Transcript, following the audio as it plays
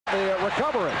The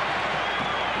recovery.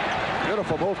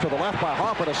 Beautiful move to the left by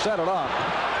Harper to set it up.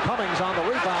 Cummings on the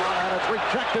rebound, and it's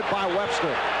rejected by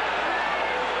Webster.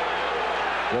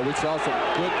 Well, we saw some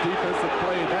good defensive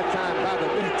play that time by the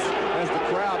Knicks, as the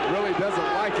crowd really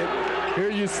doesn't like it. Here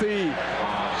you see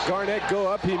Garnett go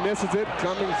up, he misses it.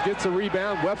 Cummings gets a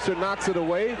rebound. Webster knocks it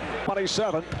away.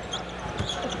 27.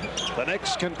 The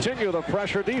Knicks continue the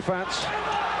pressure defense.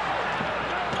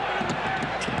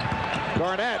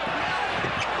 Garnett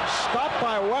stopped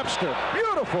by Webster.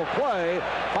 Beautiful play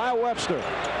by Webster.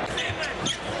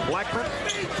 Blackman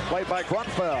played by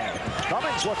Grunfeld.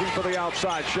 Cummings looking for the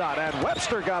outside shot, and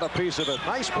Webster got a piece of it.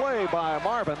 Nice play by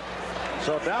Marvin.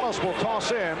 So Dallas will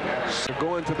toss in.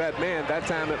 Going to that man. That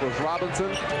time it was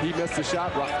Robinson. He missed the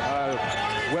shot.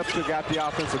 Webster got the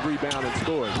offensive rebound and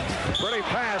scored. Pretty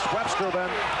pass. Webster then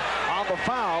on the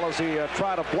foul as he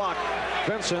tried to block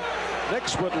Vincent.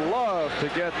 Knicks would love to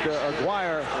get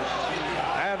Aguirre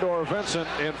and/or Vincent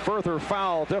in further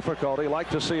foul difficulty. Like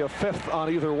to see a fifth on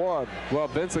either one. Well,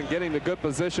 Vincent getting the good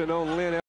position on Lynn.